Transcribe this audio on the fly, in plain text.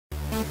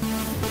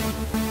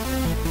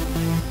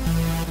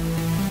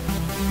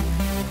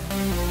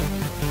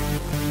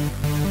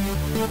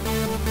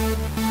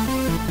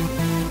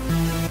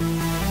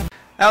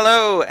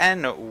Hello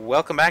and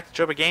welcome back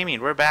to JoBra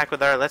Gaming. We're back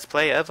with our Let's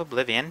Play of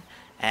Oblivion,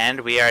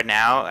 and we are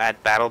now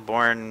at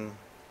Battlehorn,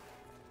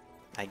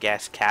 I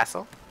guess,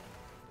 Castle?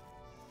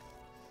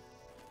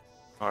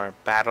 Or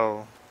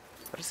Battle...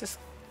 what is this?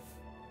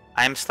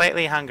 I'm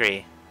slightly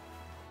hungry.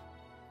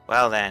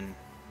 Well then,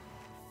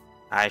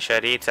 I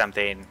should eat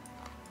something.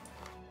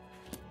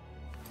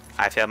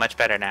 I feel much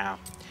better now.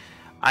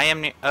 I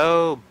am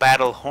oh,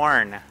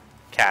 Battlehorn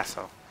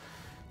Castle.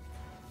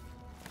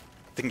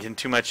 Thinking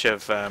too much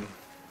of,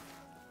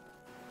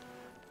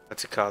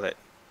 what's it called?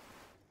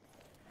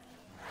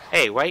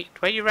 Hey, why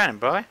you running,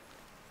 boy?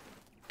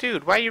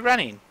 Dude, why you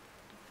running?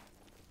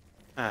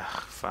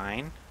 Ugh,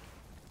 fine.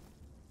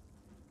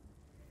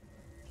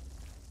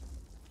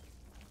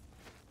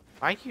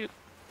 Why you...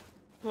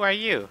 who are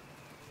you?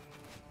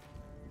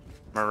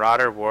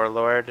 Marauder,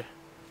 Warlord,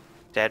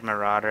 Dead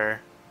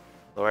Marauder,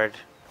 Lord.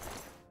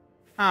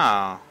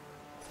 Oh.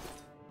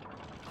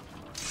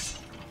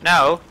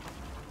 No.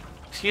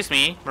 Excuse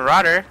me,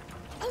 Marauder.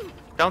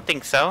 Don't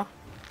think so.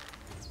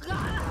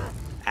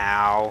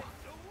 Ow.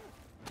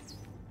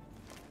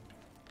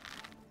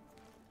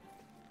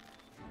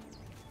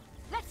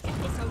 Let's get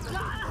this over.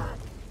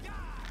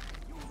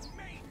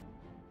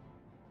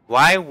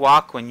 Why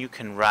walk when you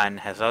can run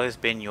has always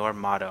been your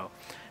motto.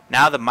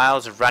 Now the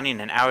miles of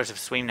running and hours of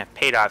swimming have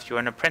paid off. You are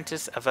an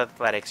apprentice of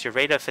athletics. Your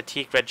rate of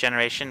fatigue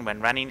regeneration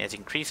when running is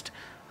increased.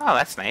 Oh,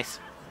 that's nice.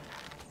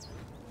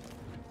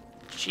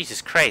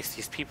 Jesus Christ,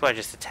 these people are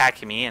just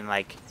attacking me in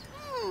like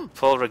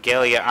full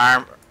regalia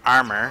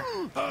armor.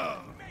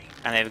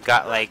 And they've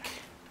got like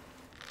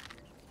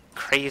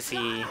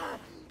crazy...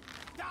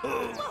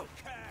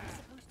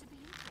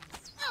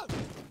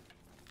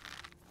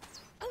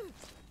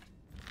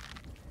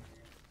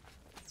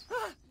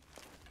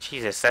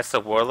 Jesus, that's the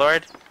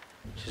Warlord?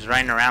 She's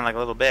running around like a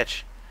little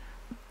bitch.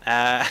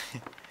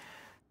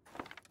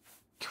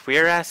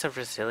 Cuirass of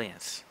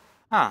Resilience.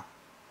 Huh.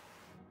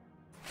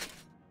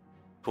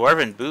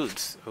 Dwarven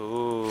Boots.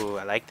 Ooh,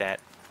 I like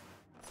that.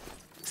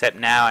 Except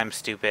now I'm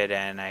stupid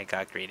and I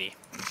got greedy.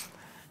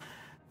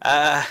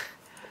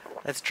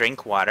 Let's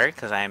drink water,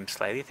 because I'm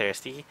slightly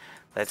thirsty.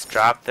 Let's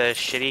drop the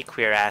shitty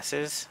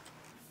cuirasses.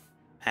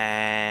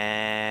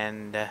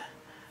 And...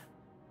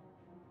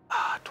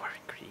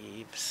 Dwarven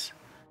Greaves.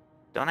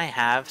 Don't I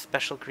have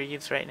special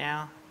greaves right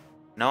now?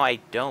 No, I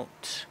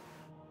don't.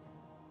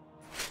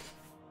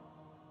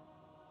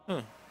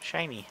 Ooh,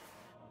 shiny.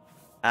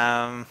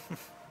 But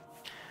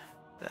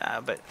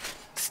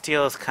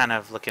steel is kind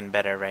of looking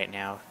better right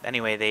now.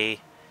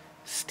 Anyway,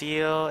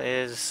 steel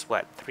is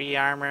what? 3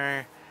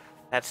 armor.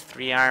 That's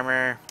 3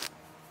 armor.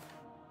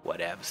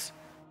 Whatevs.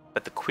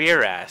 But the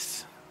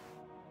cuirass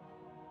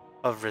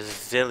of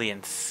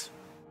resilience.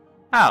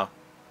 Oh,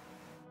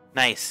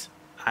 nice.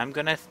 I'm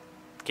gonna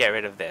get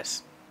rid of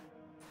this.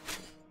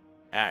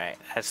 Alright,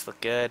 that's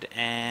look good.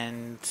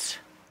 And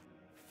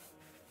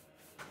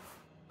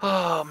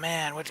oh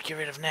man, what to get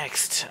rid of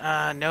next?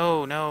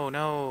 No.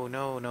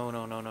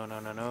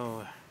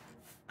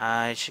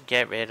 I should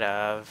get rid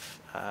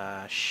of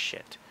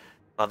shit.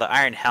 Well, the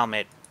iron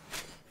helmet,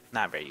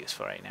 not very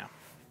useful right now.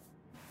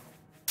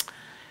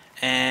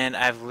 And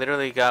I've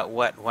literally got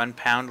what, 1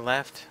 pound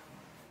left?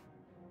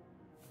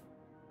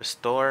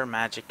 Restore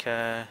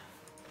Magicka.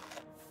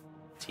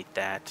 Let's eat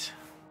that.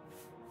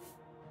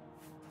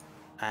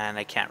 And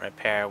I can't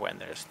repair when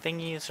there's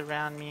thingies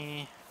around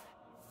me.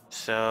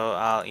 So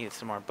I'll eat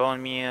some more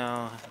bone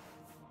meal.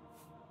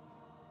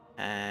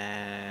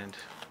 And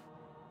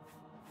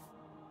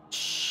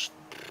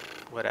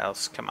what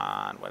else? Come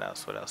on. What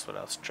else?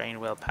 Drain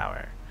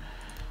willpower.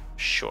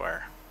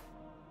 Sure.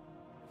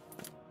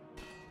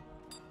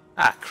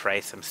 Ah,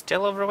 Christ. I'm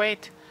still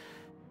overweight.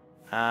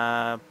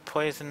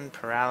 Poison,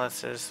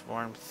 paralysis,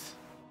 warmth.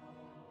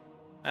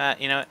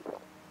 You know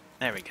what?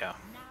 There we go.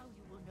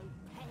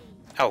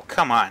 Oh,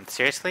 come on.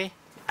 Seriously?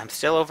 I'm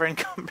still over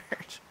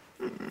encumbered.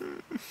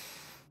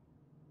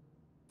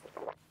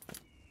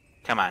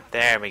 Come on.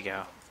 There we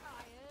go.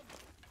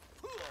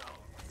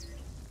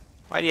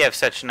 Why do you have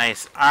such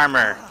nice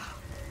armor?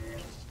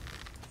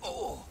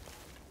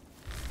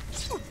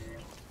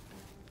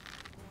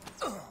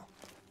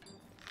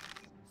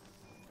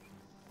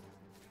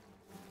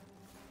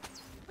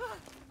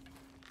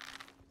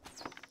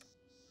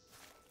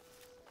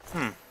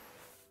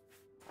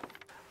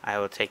 I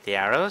will take the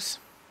arrows.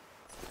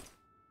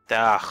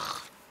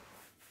 Ugh.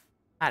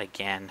 Not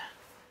again.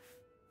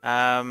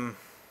 Fuck,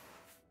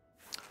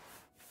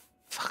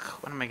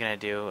 what am I gonna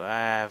do?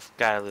 I've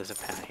gotta lose a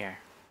pound here.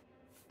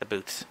 The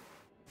boots.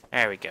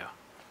 There we go.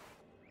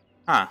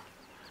 Huh.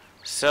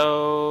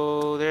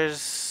 So,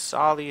 there's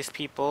all these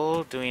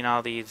people doing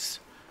all these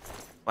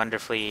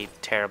wonderfully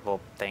terrible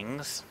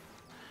things.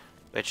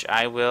 Which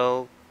I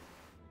will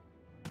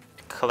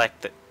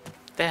collect. What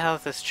the hell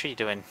is this tree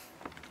doing?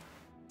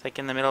 It's like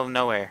in the middle of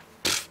nowhere.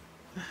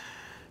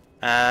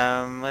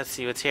 Let's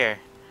see what's here.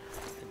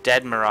 A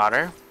dead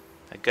marauder.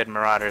 A good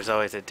marauder is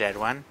always a dead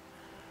one.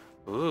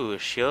 Ooh,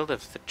 Shield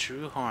of the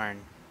True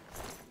Horn.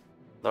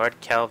 Lord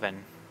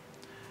Kelvin.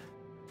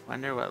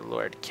 Wonder what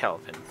Lord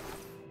Kelvin.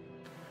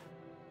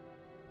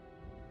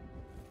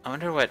 I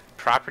wonder what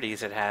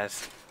properties it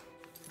has.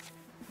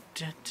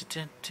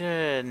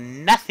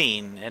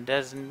 Nothing. It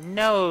does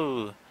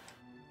no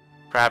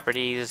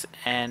properties,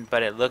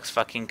 but it looks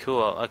fucking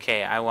cool.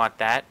 Okay, I want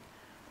that.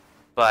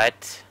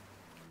 But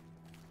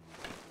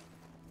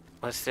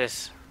what's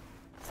this?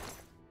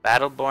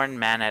 Battleborn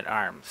Man at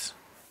Arms.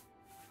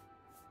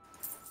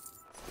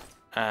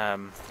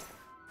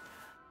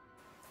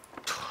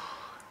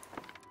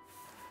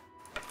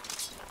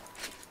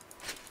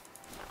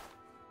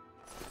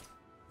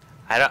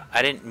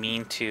 I didn't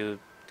mean to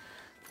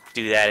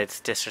do that. It's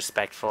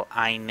disrespectful.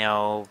 I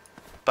know,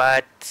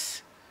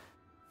 but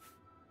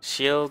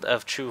Shield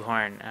of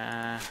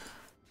Truehorn.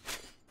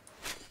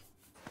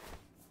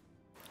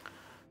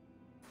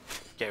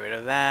 Get rid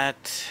of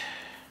that.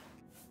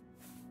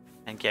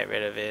 And get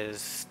rid of his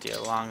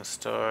steel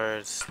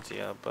longsword,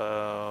 steel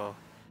bow.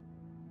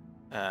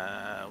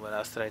 What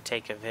else did I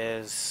take of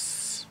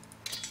his?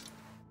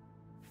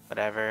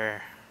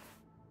 Whatever.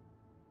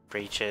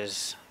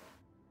 Breeches.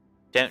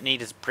 Don't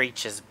need his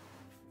breeches,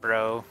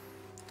 bro.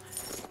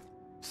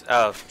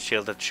 Oh,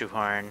 Shield of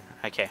Truehorn.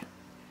 Okay.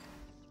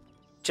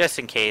 Just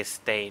in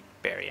case they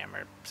bury him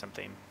or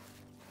something.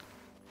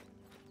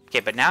 Okay,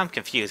 but now I'm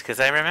confused because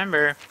I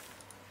remember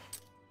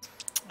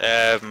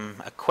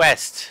a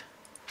quest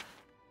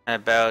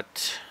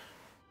about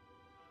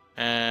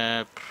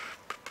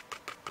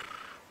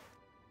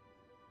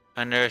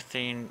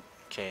unearthing.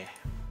 Okay.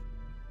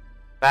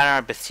 Battlehorn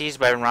are besieged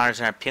by marauders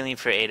and are appealing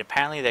for aid.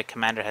 Apparently their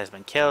commander has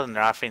been killed and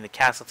they're offering the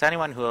castle to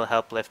anyone who will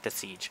help lift the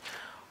siege.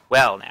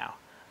 Well now,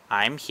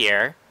 I'm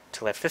here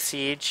to lift the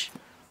siege,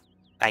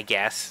 I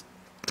guess.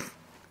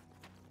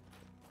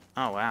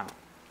 Oh wow.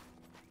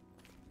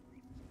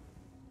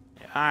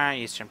 Alright,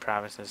 Eastern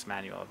Provinces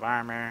Manual of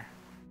Armor.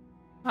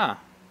 Huh.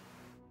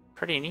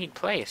 Pretty neat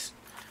place.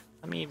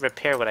 Let me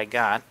repair what I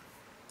got.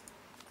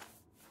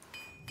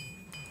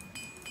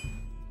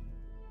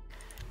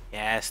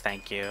 Yes,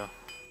 thank you.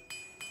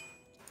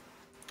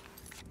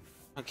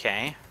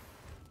 Okay.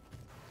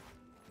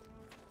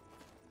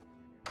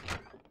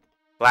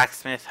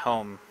 Blacksmith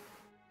home.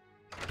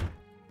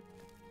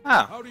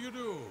 Oh. How do you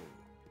do?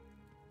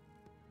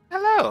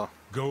 Hello.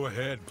 Go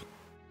ahead.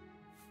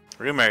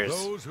 Rumors.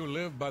 Those who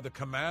live by the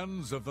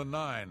commands of the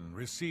Nine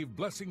receive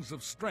blessings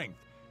of strength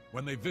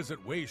when they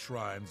visit way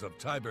shrines of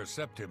Tiber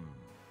Septim.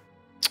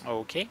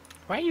 Okay.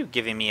 Why are you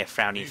giving me a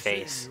frowny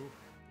face?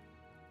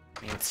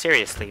 I mean,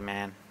 seriously,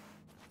 man.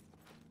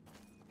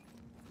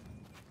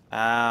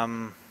 A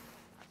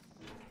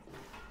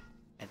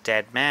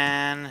dead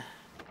man.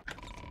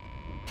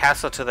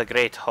 Castle to the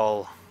Great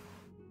Hall.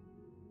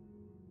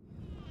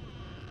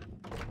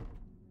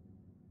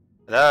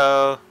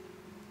 Hello?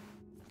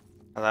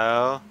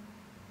 Hello?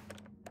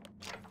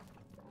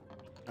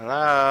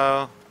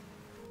 Hello?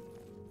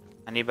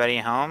 Anybody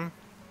home?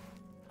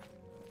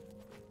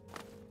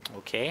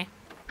 Okay.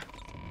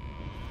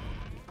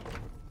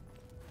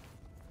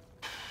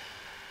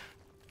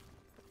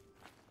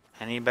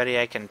 Anybody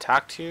I can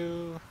talk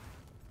to?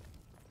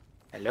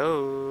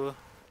 Hello?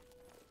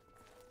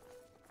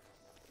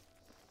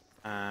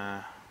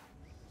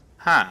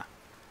 Huh.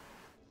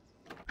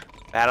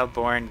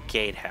 Battleborn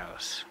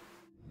Gatehouse.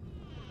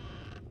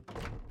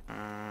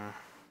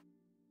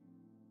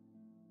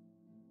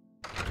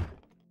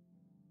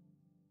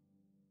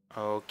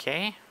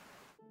 Okay.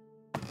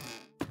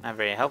 Not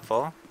very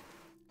helpful.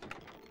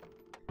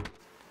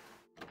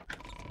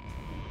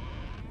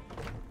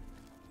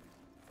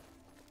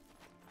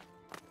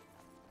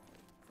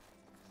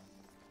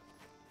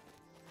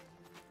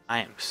 I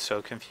am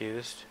so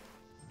confused.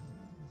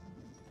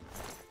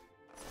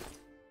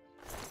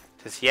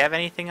 Does he have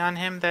anything on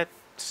him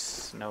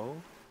that's...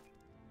 no?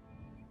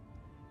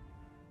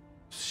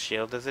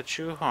 Shield is a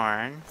true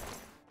horn.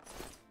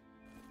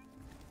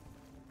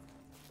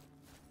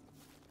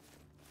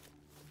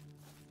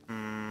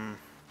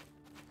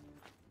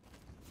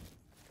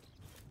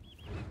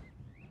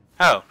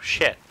 Oh,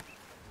 shit.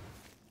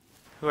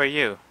 Who are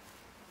you?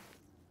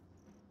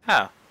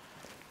 Oh.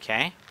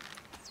 Okay.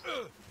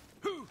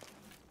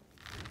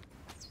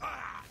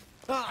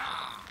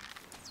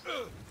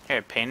 You're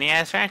a pain in the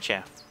ass, aren't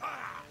you?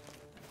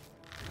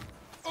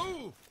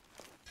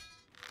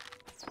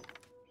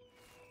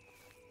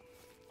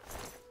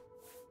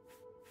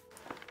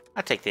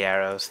 I'll take the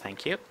arrows,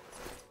 thank you.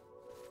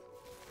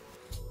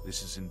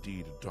 This is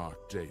indeed a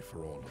dark day for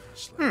all of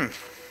us, lad.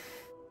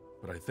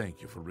 But I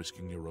thank you for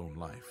risking your own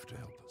life to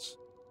help us.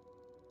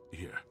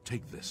 Here,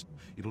 take this.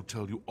 It'll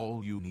tell you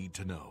all you need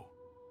to know.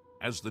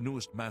 As the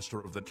newest master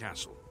of the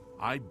castle,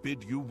 I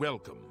bid you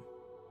welcome.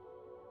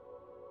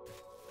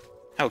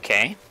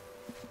 Okay.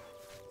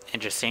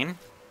 Interesting.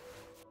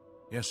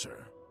 Yes, sir.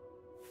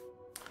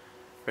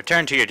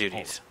 Return to your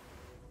duties.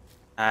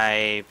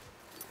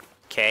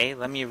 Okay,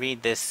 let me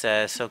read this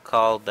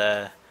so-called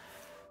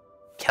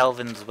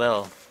Kelvin's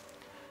will.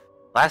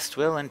 Last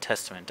will and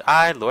testament.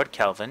 I, Lord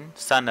Kelvin,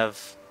 son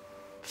of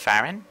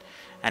Farron,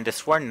 and a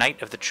sworn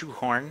knight of the True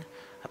Horn,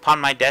 upon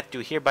my death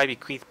do hereby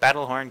bequeath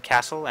Battlehorn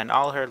Castle and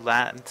all her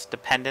lands,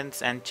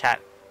 dependents, and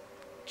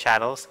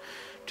chattels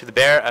to the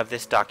bearer of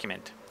this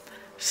document.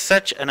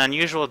 Such an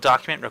unusual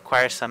document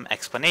requires some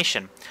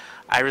explanation.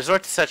 I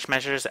resort to such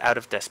measures out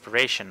of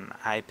desperation.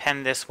 I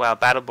pen this while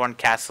Battleborn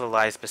Castle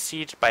lies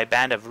besieged by a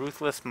band of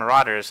ruthless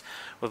marauders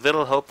with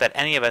little hope that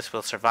any of us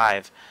will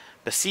survive.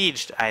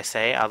 Besieged, I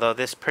say, although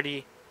this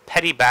pretty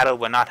petty battle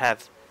would not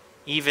have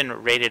even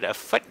rated a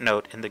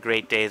footnote in the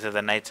great days of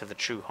the Knights of the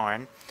True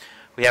Horn.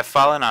 We have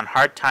fallen on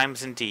hard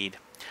times indeed.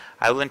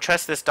 I will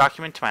entrust this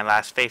document to my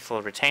last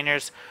faithful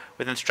retainers,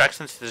 with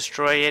instructions to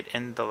destroy it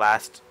in the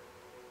last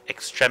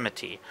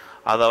extremity,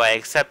 although I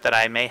accept that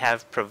I may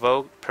have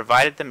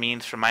provided the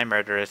means for my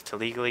murderers to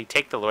legally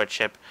take the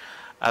lordship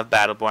of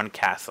Battleborn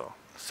Castle.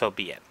 So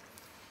be it.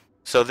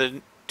 To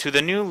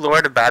the new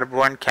Lord of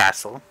Battleborn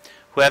Castle,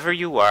 whoever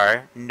you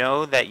are,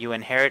 know that you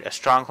inherit a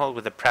stronghold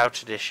with a proud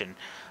tradition.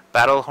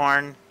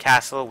 Battlehorn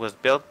Castle was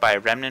built by a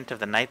remnant of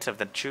the Knights of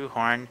the True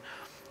Horn,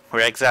 who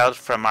were exiled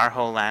from our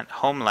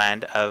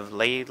homeland of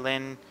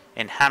Leyland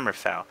in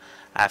Hammerfell.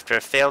 After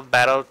a failed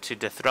battle to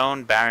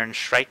dethrone Baron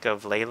Shrike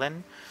of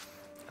Leyland,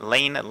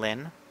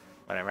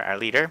 our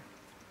leader,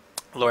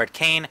 Lord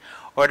Cain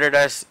ordered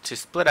us to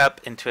split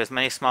up into as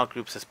many small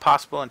groups as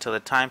possible until the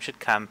time should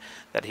come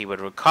that he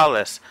would recall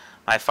us.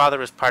 My father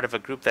was part of a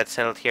group that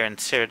settled here in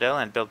Cyrodiil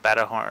and built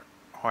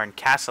Battlehorn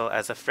Castle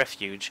as a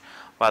refuge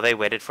while they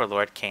waited for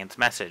Lord Cain's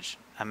message,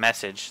 a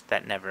message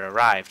that never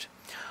arrived.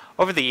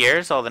 Over the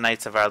years, all the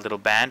knights of our little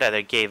band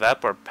either gave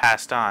up or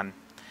passed on.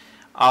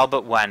 All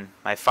but one,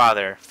 my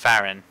father,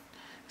 Farron.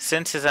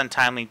 Since his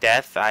untimely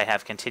death, I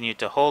have continued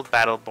to hold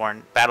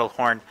Battlehorn,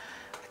 I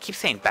keep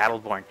saying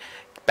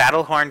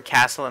Battlehorn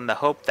Castle in the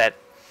hope that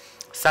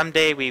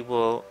someday we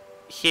will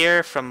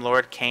hear from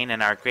Lord Cain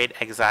and our great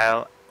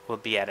exile will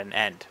be at an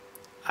end.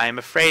 I am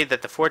afraid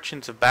that the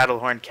fortunes of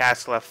Battlehorn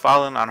Castle have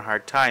fallen on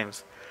hard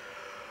times.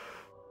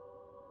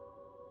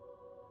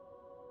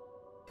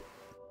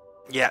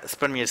 Yeah, it's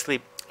putting me to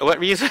sleep. No,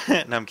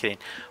 I'm kidding.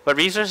 What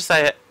resources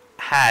I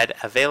had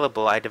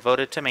available I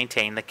devoted to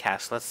maintain the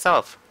castle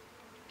itself.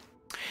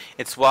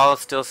 Its walls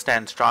still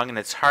stand strong and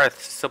its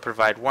hearths still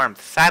provide warmth.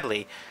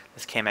 Sadly,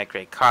 this came at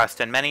great cost,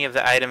 and many of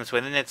the items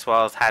within its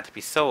walls had to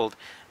be sold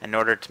in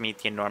order to meet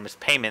the enormous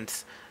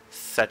payments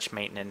such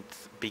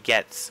maintenance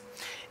begets.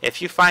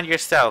 If you find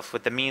yourself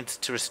with the means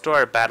to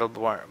restore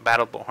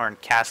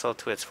Battlehorn Castle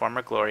to its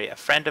former glory, a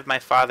friend of my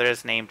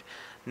father's named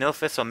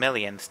Nilphus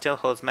O'Million still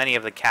holds many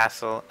of the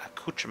castle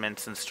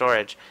accoutrements in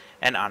storage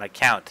and on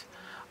account.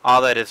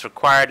 All that is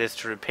required is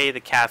to repay the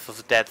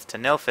castle's debts to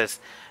Nilphus,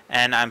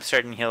 and I'm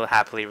certain he'll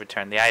happily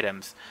return the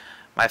items.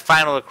 My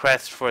final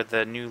request for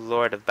the new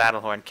Lord of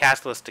Battlehorn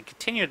Castle is to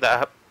continue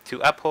to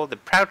uphold the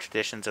proud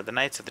traditions of the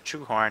Knights of the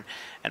True Horn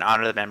and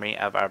honor the memory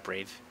of our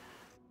brave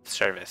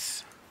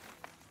service.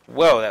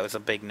 Whoa, that was a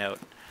big note.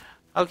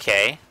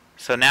 Okay,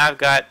 so now I've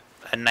got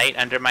a knight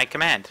under my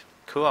command.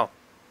 Cool.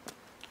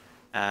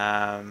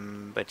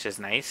 Which is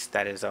nice.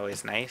 That is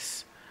always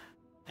nice.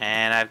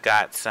 And I've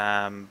got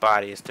some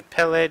bodies to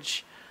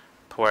pillage.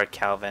 Poor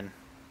Calvin.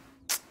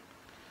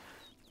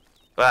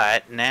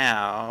 But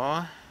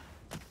now,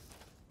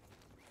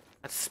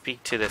 let's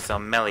speak to this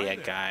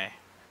Omelia guy.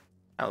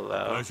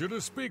 Hello. Pleasure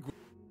to speak with.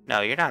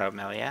 No, you're not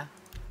Omelia.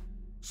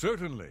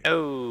 Certainly.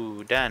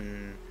 Oh,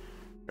 done.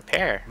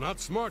 Repair. Not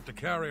smart to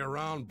carry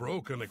around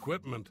broken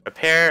equipment.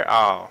 Repair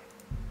all.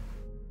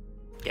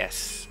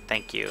 Yes,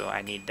 thank you.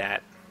 I need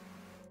that.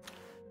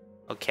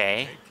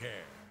 Okay. Take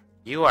care.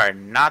 You are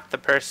not the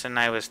person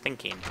I was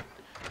thinking.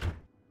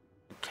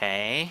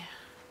 Okay.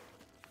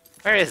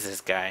 Where is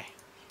this guy?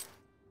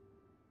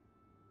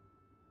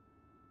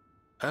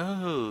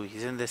 Oh,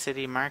 he's in the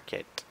city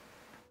market.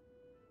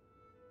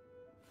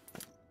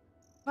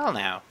 Well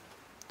now.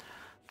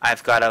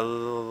 I've got a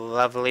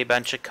lovely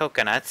bunch of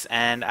coconuts,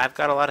 and I've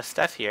got a lot of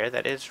stuff here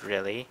that is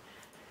really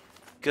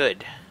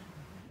good.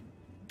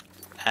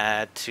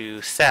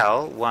 To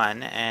sell,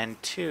 one,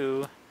 and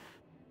two...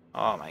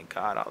 Oh my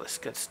god, all this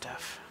good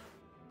stuff.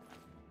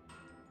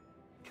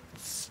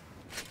 Let's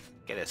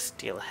get a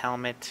steel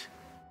helmet.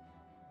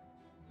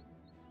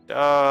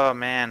 Oh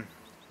man.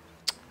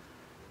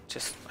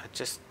 I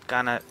just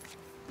gonna...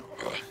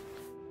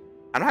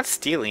 I'm not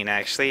stealing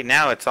actually,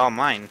 now it's all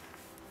mine.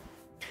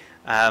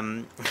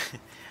 But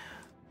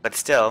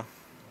still.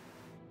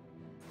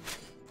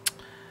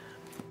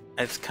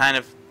 It's kind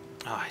of...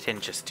 Oh, I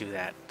didn't just do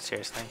that.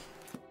 Seriously?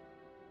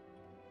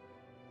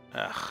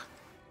 Ugh.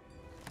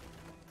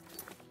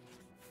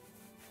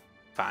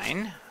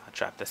 Fine. I'll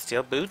drop the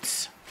steel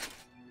boots.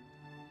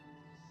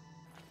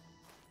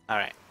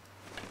 Alright.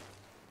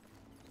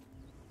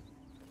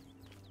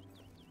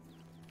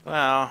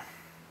 Well...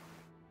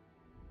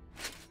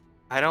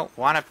 I don't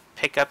want to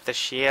pick up the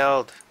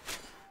shield.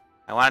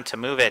 I want to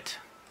move it.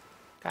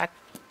 God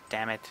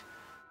damn it.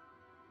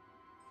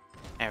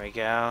 There we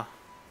go.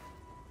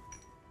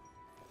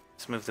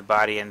 Let's move the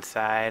body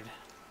inside.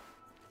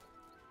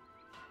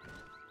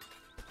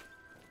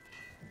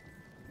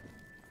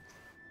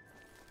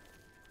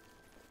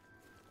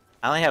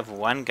 I only have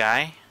one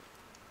guy.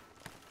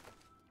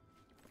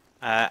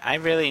 I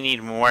really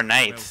need more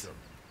knights.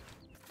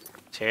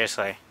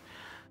 Seriously.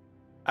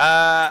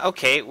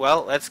 Okay,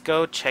 well, let's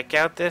go check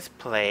out this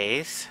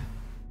place.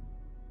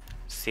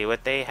 See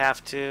what they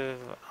have to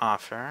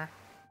offer.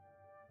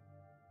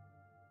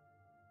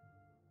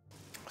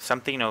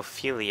 Something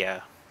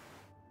Ophelia.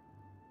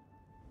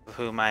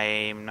 Whom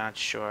I'm not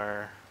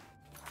sure.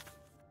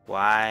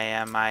 Why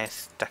am I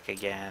stuck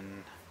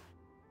again?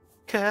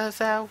 'Cause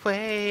I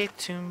weigh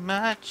too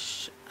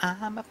much.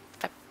 I'm a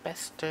fat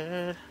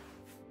bastard.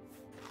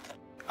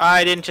 Oh,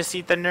 I didn't just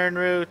eat the Nern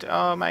root.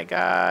 Oh my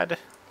god.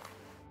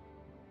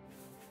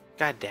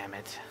 God damn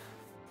it.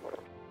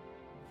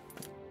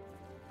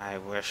 I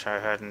wish I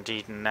hadn't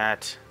eaten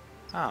that.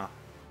 Oh.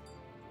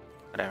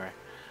 Whatever.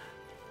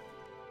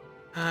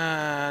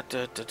 Oh,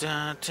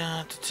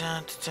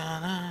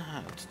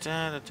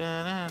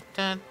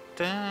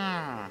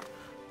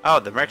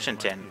 the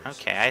Merchant Inn.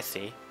 Okay, I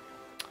see.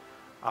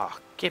 Oh,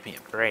 give me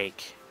a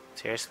break.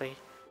 Seriously?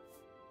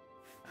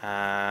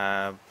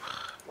 How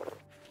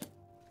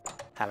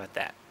about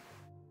that?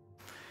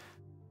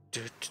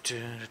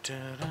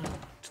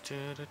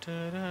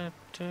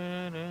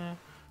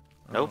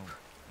 Nope.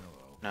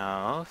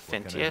 No,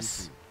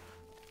 Fintius.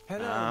 Hello,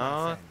 No,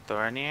 my friend.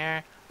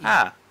 Thornir.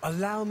 Ah,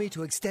 Allow me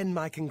to extend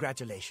my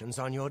congratulations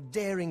on your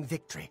daring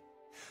victory.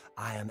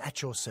 I am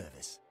at your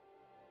service.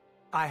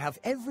 I have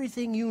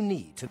everything you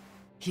need to...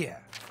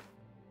 Here,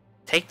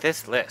 take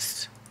this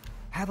list.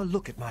 have a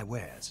look at my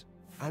wares.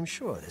 I'm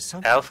sure there's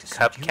something Elf to suit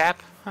Cup you.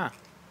 Cap? Huh.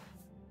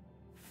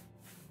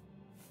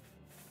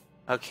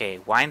 Okay,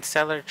 Wine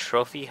Cellar,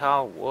 Trophy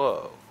Hall.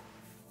 Whoa.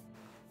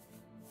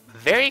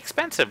 Very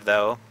expensive,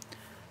 though.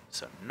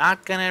 So,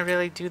 not gonna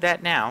really do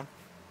that now.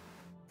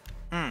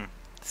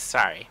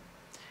 Sorry.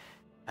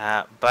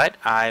 But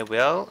I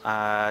will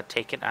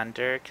take it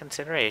under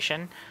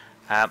consideration.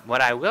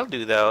 What I will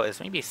do, though, is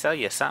maybe sell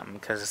you something,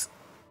 because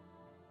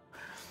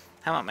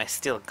how about my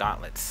steel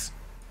gauntlets?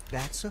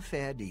 That's a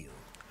fair deal.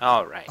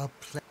 Alright.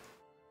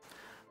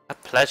 A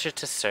pleasure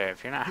to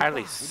serve. You're not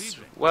hardly...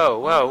 Whoa,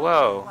 whoa,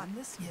 whoa.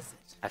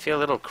 I feel a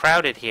little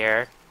crowded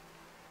here.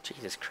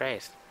 Jesus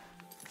Christ.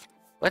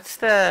 What's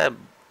the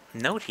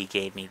note he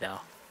gave me, though?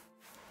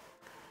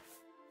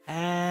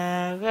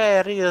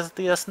 Where is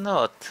this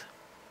note?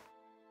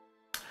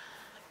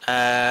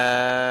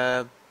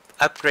 Upgrades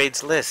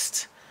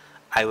list.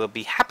 I will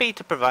be happy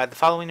to provide the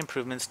following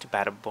improvements to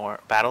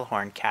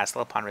Battlehorn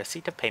Castle upon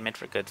receipt of payment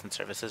for goods and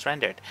services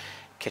rendered.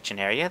 Kitchen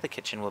area. The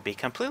kitchen will be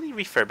completely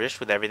refurbished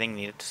with everything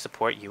needed to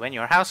support you and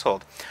your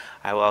household.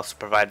 I will also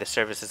provide the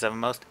services of a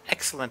most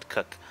excellent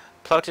cook,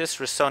 Plotus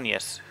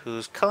Rusonius,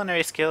 whose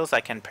culinary skills I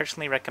can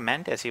personally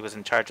recommend, as he was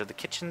in charge of the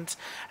kitchens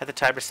at the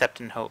Tiber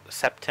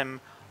Septim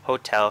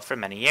Hotel for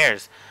many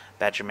years.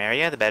 Bedroom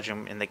area. The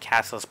bedroom in the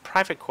castle's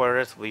private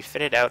quarters will be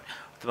fitted out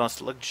with the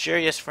most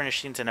luxurious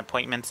furnishings and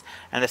appointments,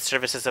 and the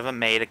services of a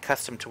maid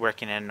accustomed to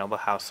working in a noble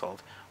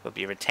household will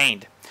be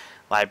retained.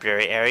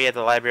 Library area.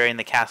 The library in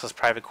the castle's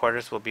private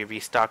quarters will be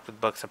restocked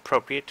with books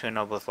appropriate to a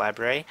noble's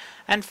library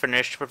and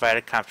furnished to provide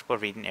a comfortable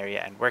reading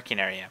area and working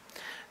area.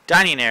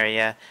 Dining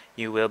area.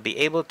 You will be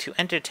able to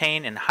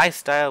entertain in high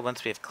style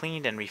once we have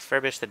cleaned and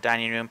refurbished the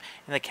dining room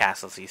in the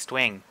castle's east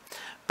wing.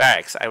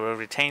 Barracks. I will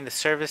retain the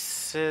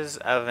services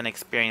of an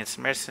experienced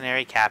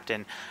mercenary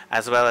captain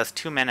as well as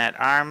 2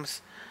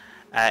 men-at-arms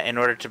in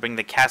order to bring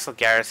the castle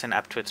garrison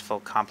up to its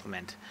full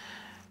complement.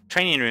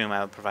 Training room.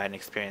 I will provide an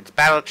experienced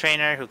battle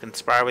trainer who can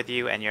spar with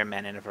you and your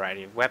men in a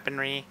variety of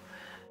weaponry.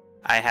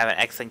 I have an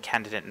excellent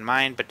candidate in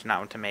mind, but do not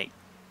want to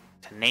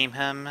name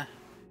him.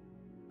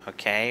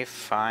 Okay,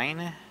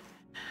 fine.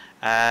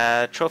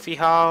 Trophy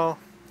hall.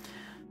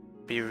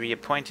 Be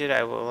reappointed.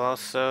 I will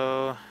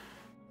also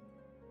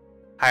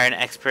hire an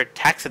expert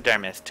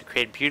taxidermist to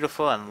create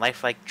beautiful and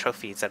lifelike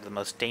trophies out of the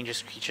most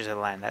dangerous creatures of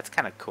the land. That's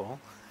kind of cool.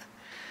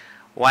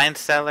 Wine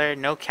cellar.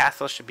 No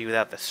castle should be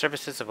without the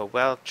services of a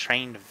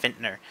well-trained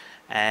vintner,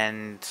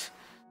 and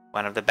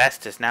one of the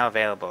best is now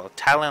available.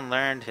 Talon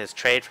learned his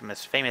trade from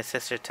his famous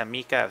sister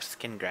Tamika of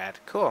Skingrad.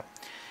 Cool.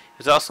 He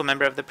was also a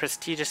member of the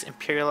prestigious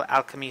Imperial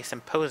Alchemy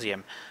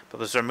Symposium, but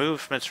was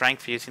removed from its rank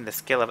for using the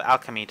skill of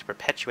alchemy to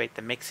perpetuate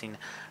the mixing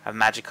of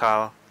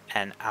magical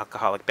and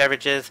alcoholic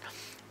beverages.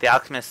 The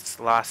alchemist's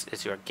loss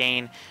is your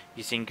gain.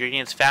 Using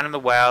ingredients found in the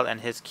wild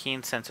and his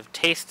keen sense of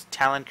taste,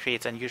 Talon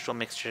creates unusual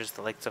mixtures,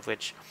 the likes of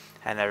which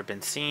have never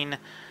been seen.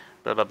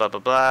 Blah blah blah blah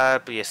blah.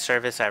 Be a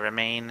service, I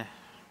remain.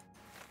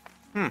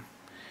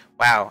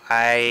 Wow,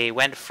 I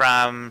went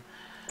from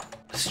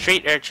a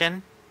street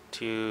urchin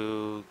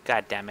to...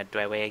 God damn it, do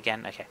I weigh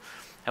again? Okay.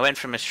 I went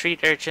from a street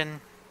urchin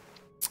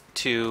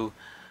to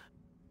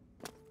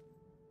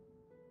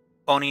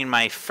owning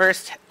my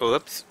first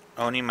house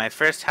on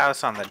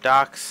the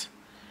docks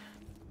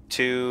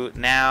to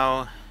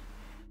now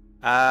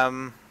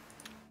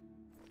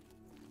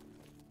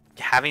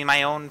having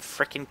my own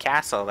freaking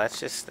castle.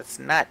 That's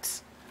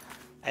nuts.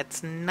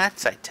 That's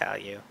nuts, I tell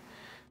you.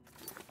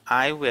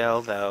 I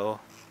will,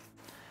 though,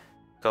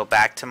 go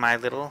back to my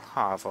little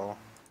hovel,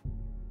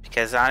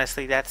 because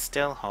honestly, that's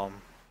still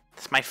home.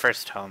 It's my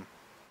first home.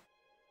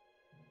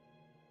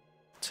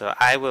 So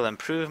I will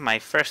improve my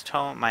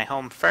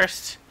home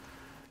first,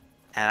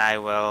 and I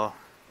will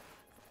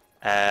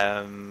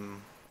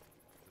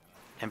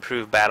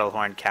improve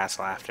Battlehorn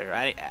Castle after.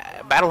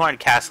 Battlehorn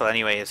Castle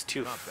anyway is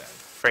too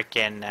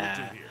freaking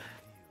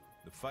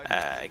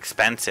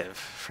expensive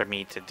for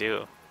me to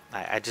do.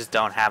 I just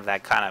don't have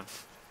that kind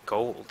of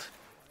gold.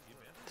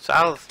 So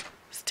I'll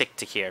stick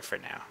to here for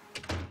now.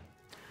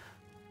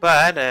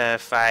 But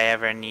if I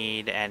ever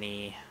need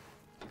any...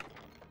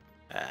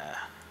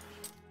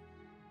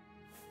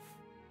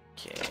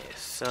 okay,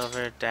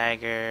 silver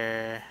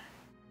dagger.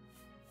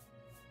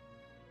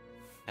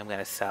 I'm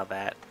gonna sell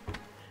that.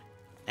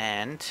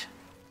 And...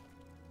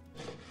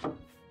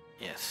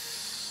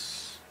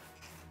 yes.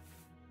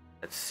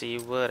 Let's see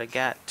what I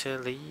got to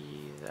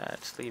leave.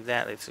 Let's leave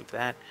that, let's leave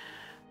that.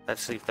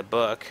 Let's leave the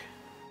book.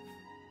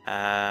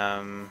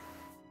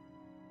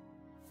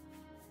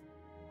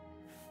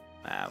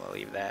 We'll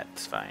leave that,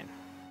 it's fine.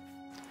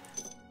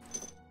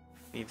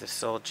 Leave the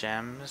soul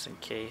gems in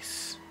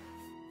case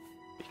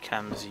it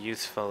becomes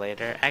useful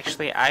later.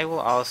 Actually, I will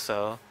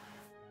also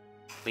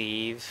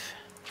leave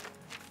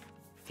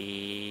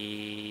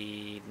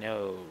the...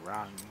 no,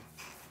 wrong.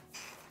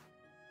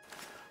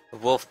 The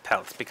wolf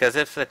pelts, because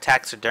if the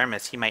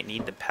taxidermist, he might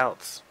need the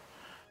pelts.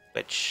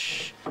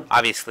 Which,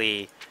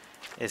 obviously,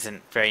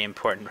 isn't very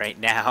important right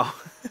now.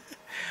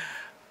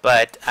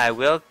 But I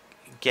will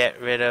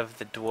get rid of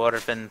the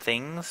dwarven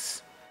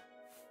things.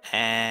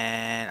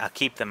 And I'll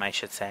keep them, I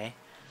should say.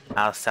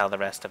 I'll sell the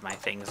rest of my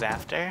things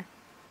after.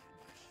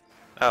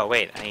 Oh,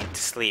 wait, I need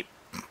to sleep.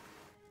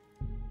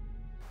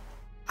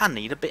 I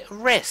need a bit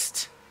of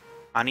rest.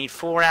 I need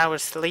 4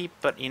 hours sleep,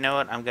 but you know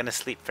what? I'm gonna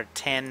sleep for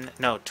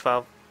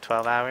 12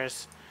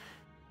 hours.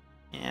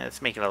 Yeah,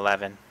 let's make it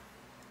 11.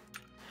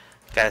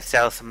 Gotta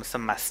sell some of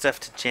my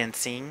stuff to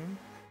Ginseng.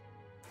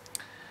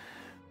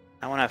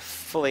 I want to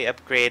fully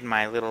upgrade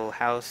my little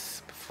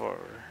house before...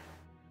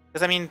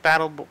 because I mean,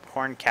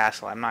 Battlehorn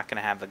Castle, I'm not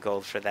gonna have the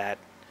gold for that.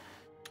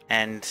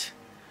 And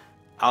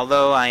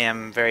although I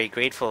am very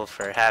grateful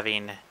for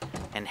having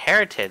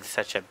inherited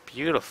such a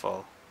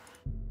beautiful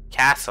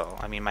castle,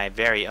 I mean my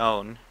very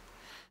own,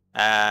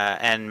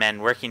 and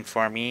men working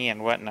for me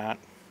and whatnot,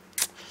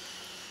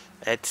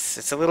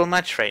 it's a little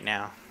much right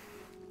now.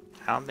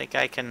 I don't think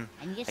I can't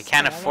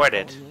afford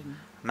it. I'm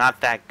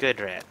not that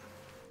good, Red.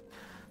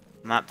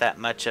 I'm not that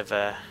much of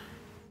a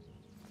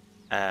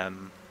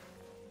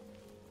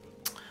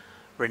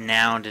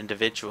renowned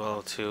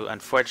individual to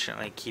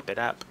unfortunately keep it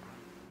up.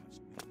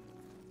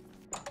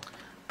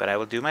 But I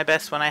will do my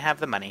best when I have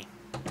the money.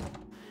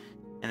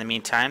 In the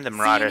meantime, the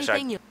marauders are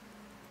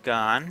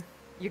gone.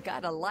 You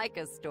gotta like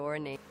a store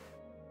name.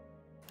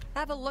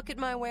 Have a look at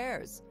my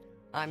wares.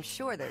 I'm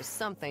sure there's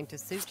something to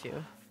suit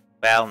you.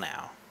 Well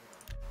now.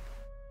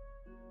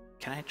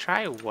 Can I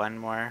try one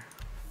more?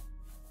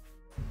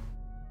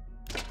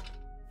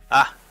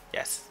 Ah,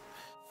 yes.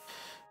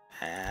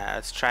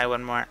 Let's try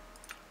one more.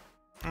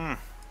 You're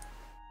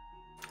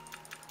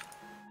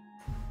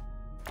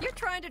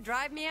trying to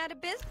drive me out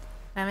of business?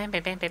 I'm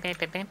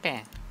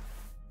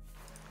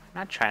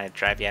not trying to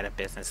drive you out of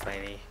business,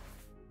 lady.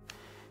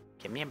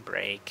 Give me a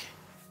break.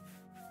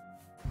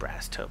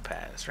 Brass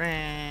topaz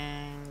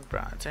ring,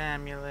 bronze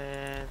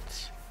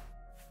amulet.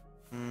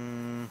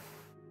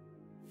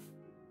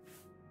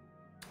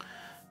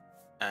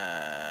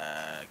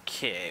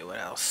 Okay, what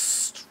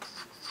else?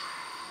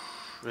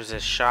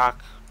 Resist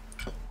shock.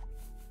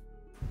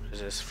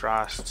 Resist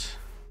frost.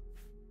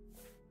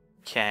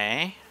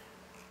 Okay.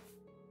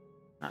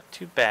 Not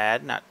too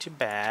bad, not too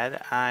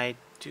bad. I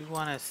do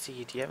want to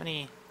see, do you have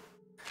any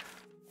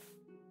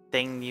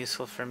thing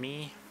useful for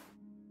me?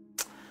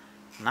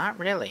 Not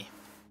really.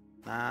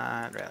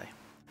 Not really.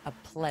 A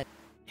pleasure.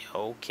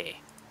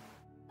 Okay.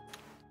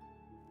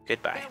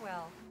 Goodbye.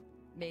 Farewell.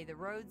 May the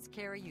roads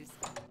carry you.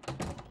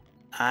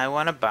 I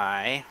want to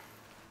buy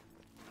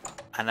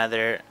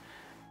another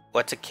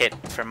what's a kit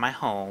for my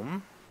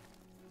home.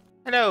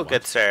 Hello,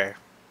 good sir.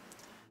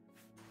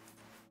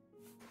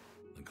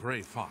 The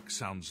gray fox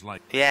sounds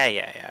like...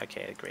 Yeah,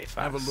 okay, the gray fox.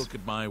 Have a look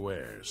at my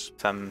wares.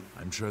 Some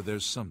I'm sure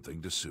there's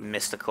something to suit.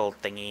 mystical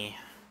thingy.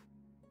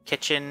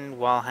 Kitchen,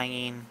 wall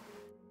hanging.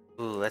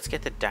 Ooh, let's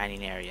get the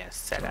dining area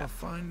set A up.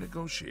 fine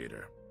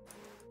negotiator.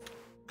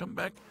 Come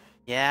back.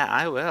 Yeah,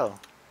 I will.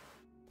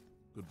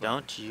 Goodbye.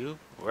 Don't you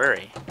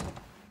worry.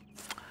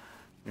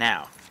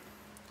 Now,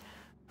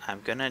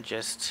 I'm gonna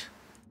just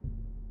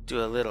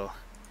do a little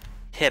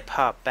hip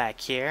hop back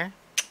here.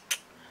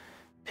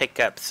 Pick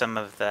up some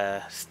of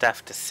the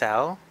stuff to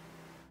sell.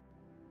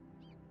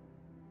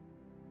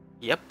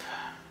 Yep.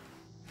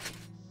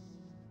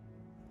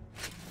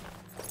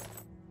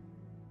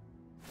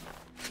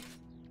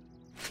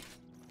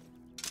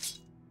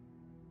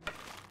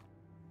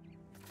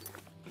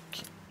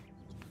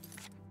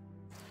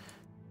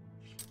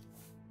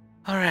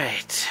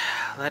 Alright,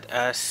 let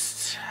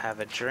us have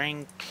a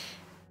drink.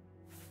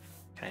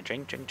 Can I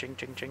drink?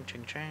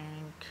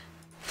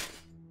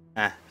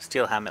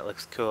 Steel helmet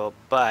looks cool,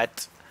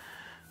 but...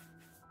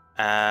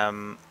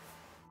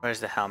 where's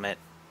the helmet?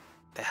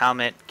 The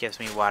helmet gives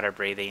me water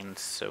breathing,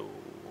 so...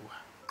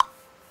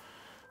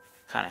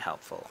 kind of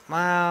helpful.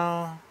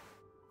 Well...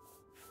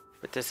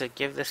 But does it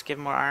give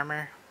more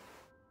armor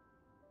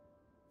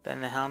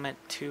than the helmet?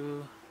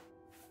 2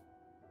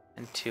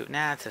 and 2.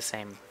 Nah, it's the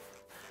same.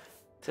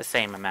 It's the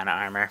same amount of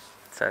armor,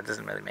 so it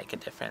doesn't really make a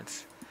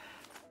difference.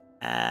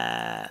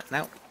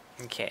 Nope.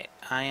 Okay,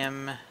 I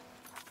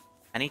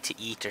need to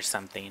eat or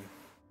something.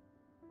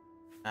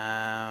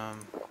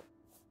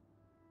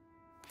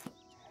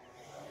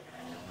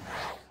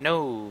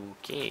 No,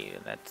 okay,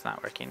 that's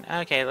not working.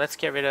 Okay, let's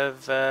get rid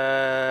of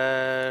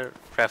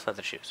rough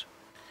leather shoes.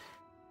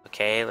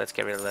 Okay, let's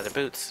get rid of leather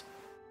boots.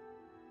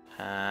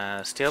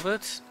 Steel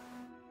boots?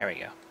 There we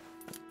go.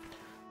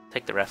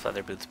 Take the rough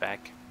leather boots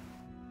back.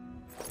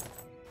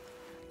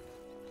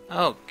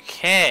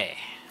 Okay.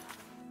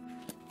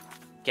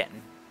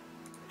 Getting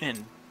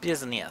in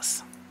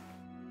business.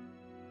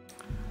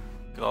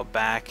 Go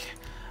back.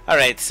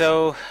 Alright,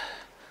 so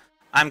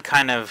I'm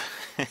kind of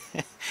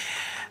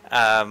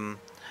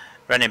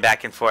running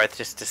back and forth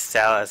just to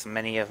sell as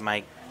many of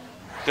my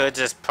goods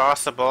as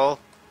possible.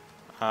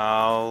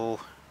 Oh,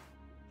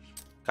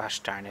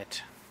 gosh darn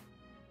it.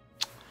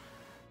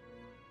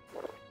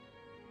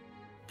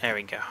 There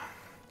we go.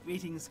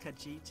 Greetings,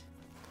 Khajiit.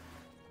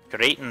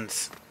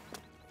 Greetings.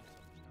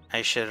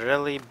 I should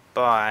really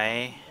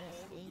buy...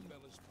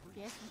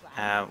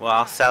 well,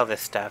 I'll sell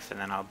this stuff and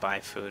then I'll buy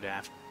food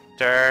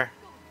after.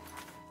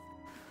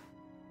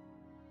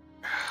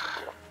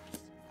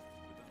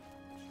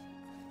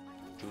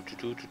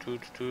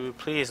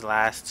 Please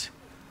last.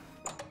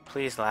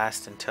 Please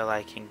last until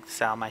I can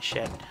sell my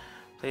shit.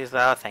 Please,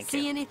 oh, thank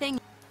you. See anything?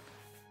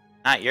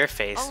 Not your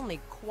face. Only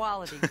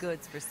quality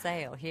goods for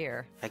sale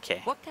here.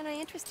 Okay. What can I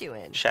interest you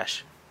in?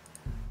 Shush.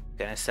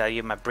 Gonna sell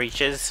you my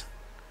breeches.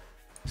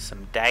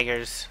 Some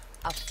daggers.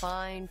 A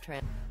fine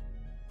trend.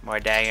 More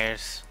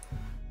daggers.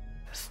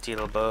 A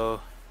steel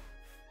bow.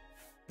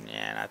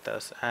 Yeah, not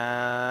those.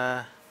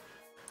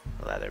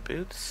 Leather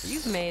boots.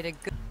 You've made a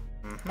good...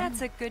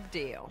 That's a good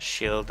deal.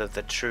 Shield of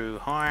the True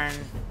Horn.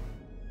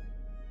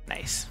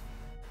 Nice.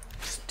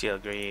 Steel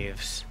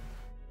greaves.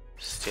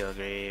 Steel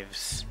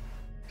greaves.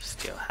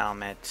 Steel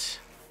helmet.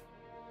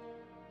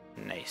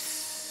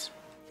 Nice.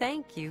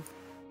 Thank you.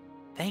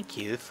 Thank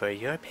you for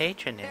your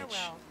patronage.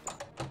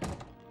 Farewell.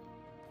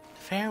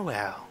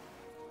 Farewell.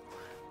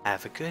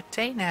 Have a good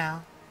day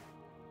now.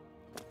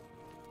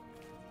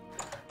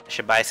 I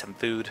should buy some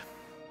food.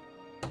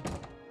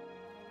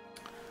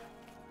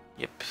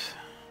 Yep.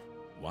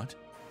 What?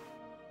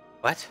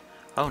 What?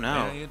 Oh no.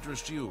 May I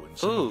interest you in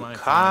some of Ooh, my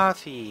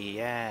coffee,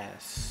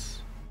 yes.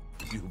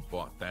 You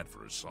bought that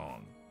for a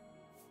song.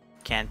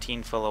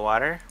 Canteen full of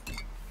water?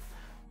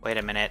 Wait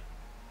a minute.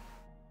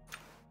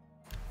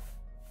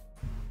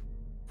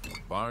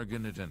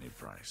 Bargain at any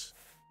price.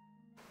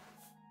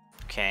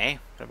 Okay,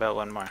 what about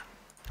one more?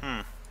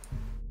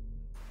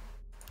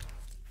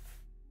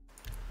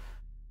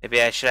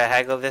 Maybe I should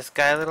haggle this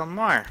guy a little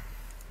more.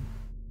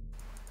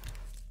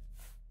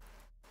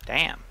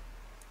 Damn.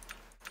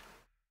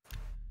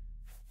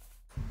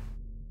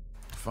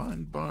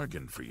 Fine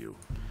bargain for you.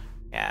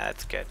 Yeah,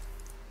 that's good.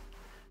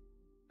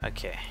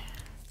 Okay.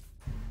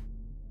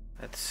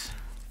 I'm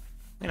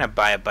gonna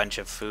buy a bunch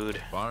of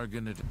food.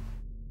 Bargain at...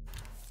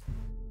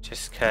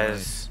 Just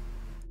cause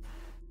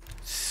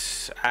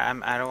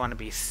I don't want to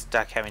be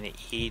stuck having to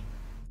eat,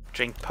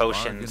 drink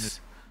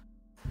potions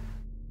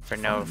for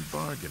no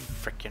bargain.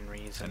 frickin'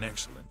 reason. An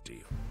excellent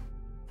deal.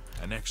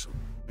 An excellent...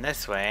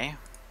 This way.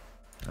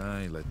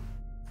 I let...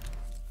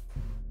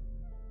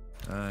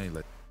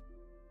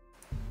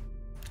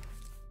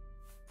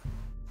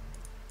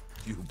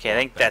 You Okay, I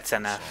think bought that that's for a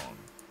enough. song.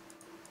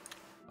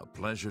 A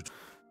pleasure to...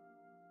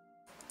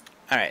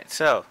 Alright,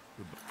 so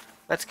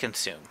let's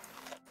consume.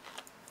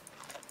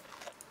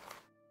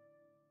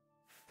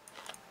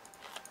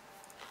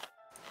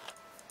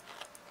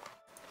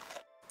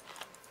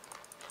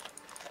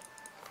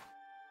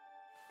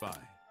 Bye.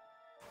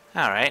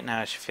 Alright,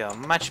 now I should feel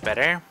much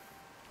better.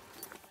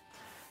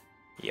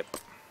 Yep.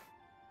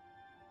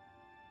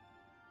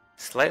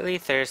 Slightly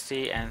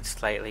thirsty and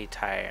slightly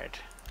tired.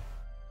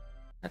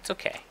 That's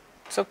okay.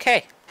 It's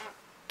okay.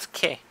 It's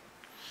okay.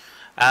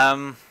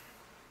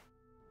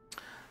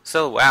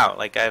 So wow,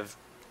 like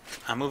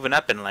I'm moving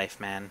up in life,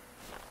 man.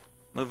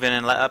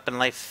 Up in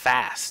life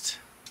fast.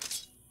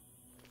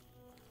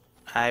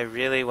 I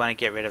really want to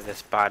get rid of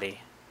this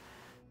body.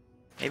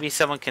 Maybe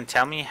someone can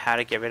tell me how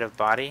to get rid of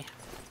body?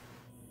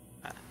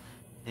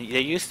 There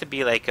used to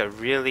be like a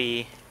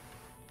really...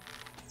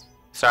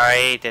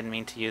 Sorry, didn't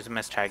mean to use them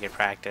as target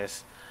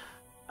practice.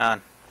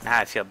 Now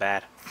I feel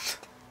bad.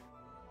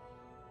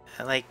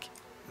 Like,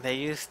 there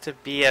used to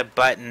be a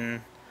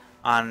button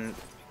on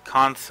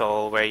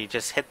console where you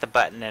just hit the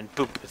button and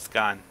boop, it's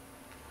gone.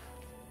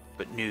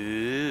 But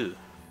no.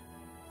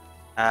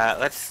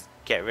 Let's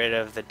get rid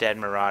of the dead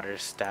marauder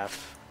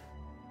stuff.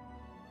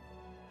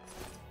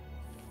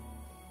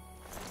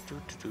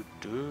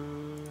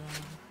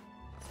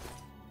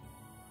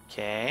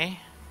 Okay.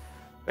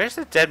 Where's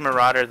the dead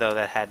marauder though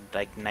that had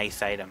like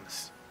nice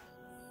items?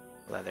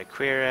 Leather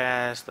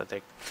cuirass,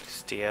 leather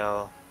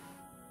steel,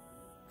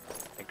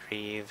 the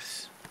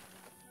greaves.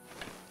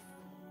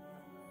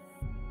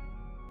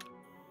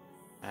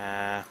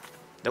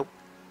 Nope.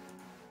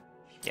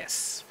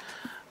 Yes.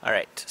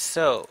 Alright,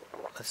 so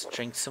let's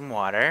drink some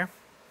water.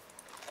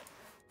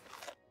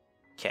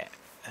 Okay,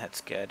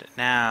 that's good.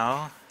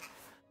 Now,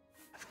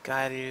 I've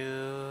got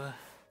to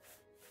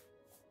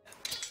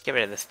get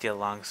rid of the steel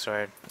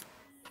longsword.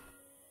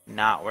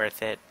 Not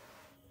worth it.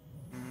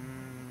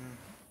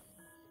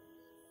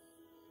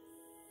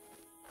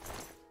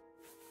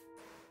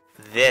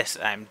 This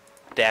I'm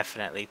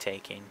definitely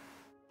taking.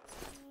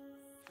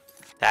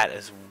 That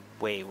is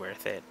way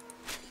worth it.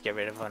 Get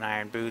rid of an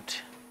iron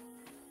boot.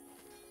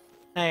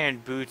 Iron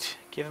boot.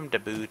 Give him the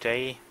boot,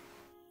 eh?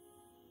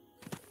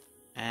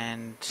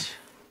 And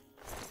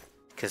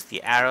because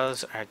the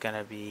arrows are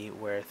gonna be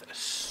worth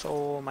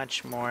so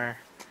much more.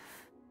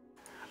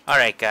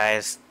 Alright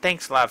guys,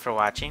 thanks a lot for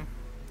watching.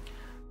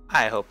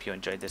 I hope you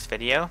enjoyed this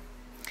video.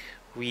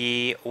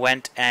 We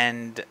went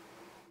and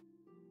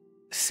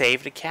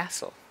saved a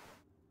castle.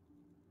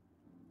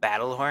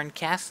 Battlehorn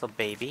Castle,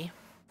 baby.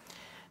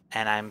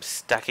 And I'm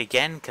stuck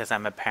again because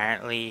I'm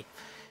apparently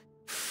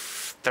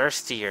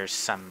thirsty or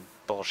some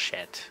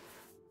bullshit.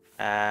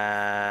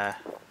 Okay.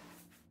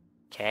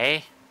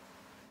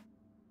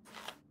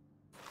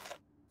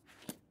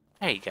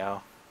 There you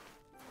go.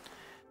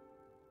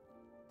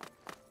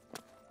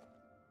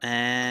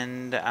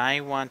 And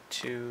I want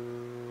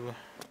to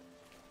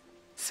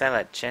sell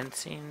at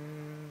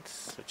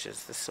Jensen's, which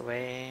is this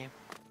way.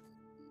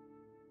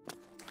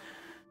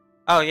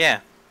 Oh yeah.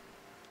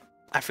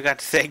 I forgot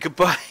to say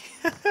goodbye.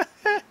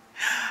 I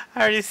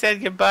already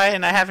said goodbye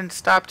and I haven't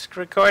stopped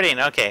recording.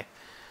 Okay.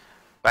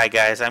 Bye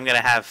guys. I'm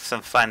gonna have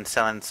some fun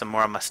selling some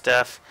more of my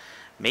stuff.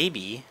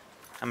 Maybe.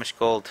 How much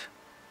gold?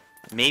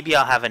 Maybe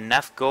I'll have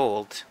enough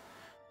gold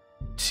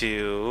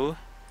to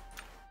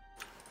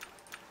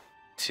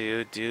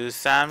do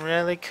some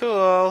really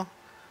cool,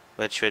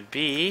 which would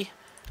be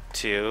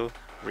to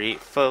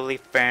fully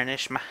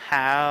furnish my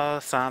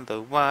house on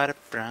the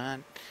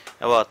waterfront.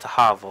 Well, it's a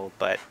hovel,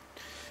 but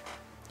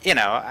you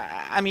know,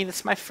 I mean,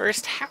 it's my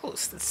first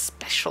house. It's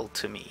special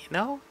to me, you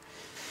know?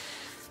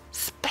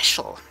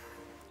 Special.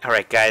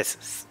 Alright,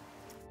 guys.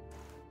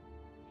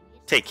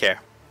 Take care.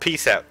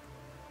 Peace out.